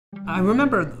I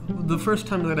remember the first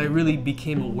time that I really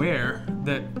became aware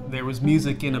that there was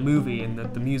music in a movie and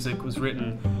that the music was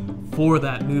written for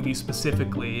that movie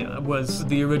specifically was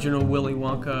the original Willy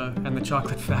Wonka and the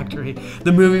Chocolate Factory,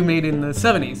 the movie made in the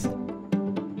 70s.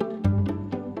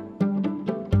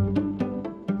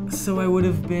 So I would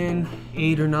have been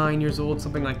 8 or 9 years old,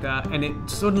 something like that, and it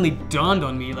suddenly dawned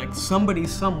on me, like somebody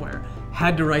somewhere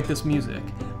had to write this music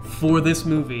for this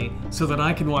movie so that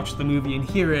I could watch the movie and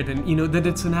hear it, and that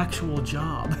it's an actual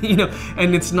job,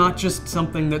 and it's not just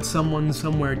something that someone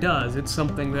somewhere does, it's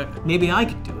something that maybe I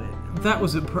could do it. That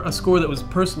was a score that was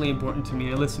personally important to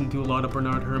me. I listened to a lot of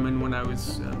Bernard Herrmann when I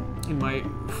was in my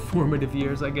formative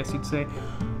years, I guess you'd say.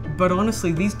 But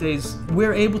honestly, these days,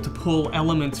 we're able to pull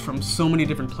elements from so many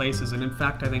different places, and in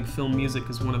fact, I think film music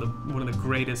is one of the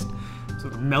greatest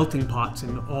sort of melting pots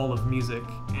in all of music,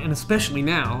 and especially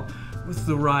now, with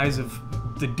the rise of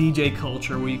the DJ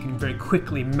culture, where you can very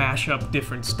quickly mash up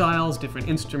different styles, different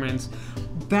instruments.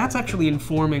 That's actually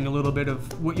informing a little bit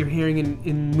of what you're hearing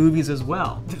in movies as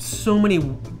well. There's so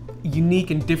many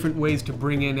unique and different ways to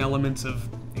bring in elements of,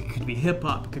 it could be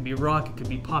hip-hop, it could be rock, it could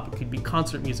be pop, it could be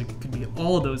concert music, it could be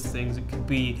all of those things. It could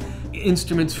be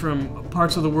instruments from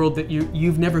parts of the world that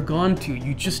you've never gone to.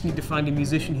 You just need to find a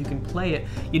musician who can play it.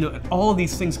 All of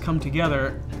these things come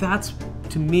together. That's,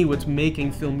 to me, what's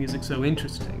making film music so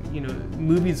interesting.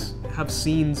 Movies have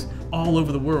scenes all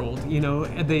over the world,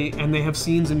 and they have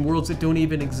scenes in worlds that don't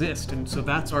even exist, and so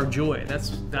that's our joy.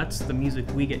 That's the music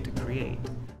we get to create.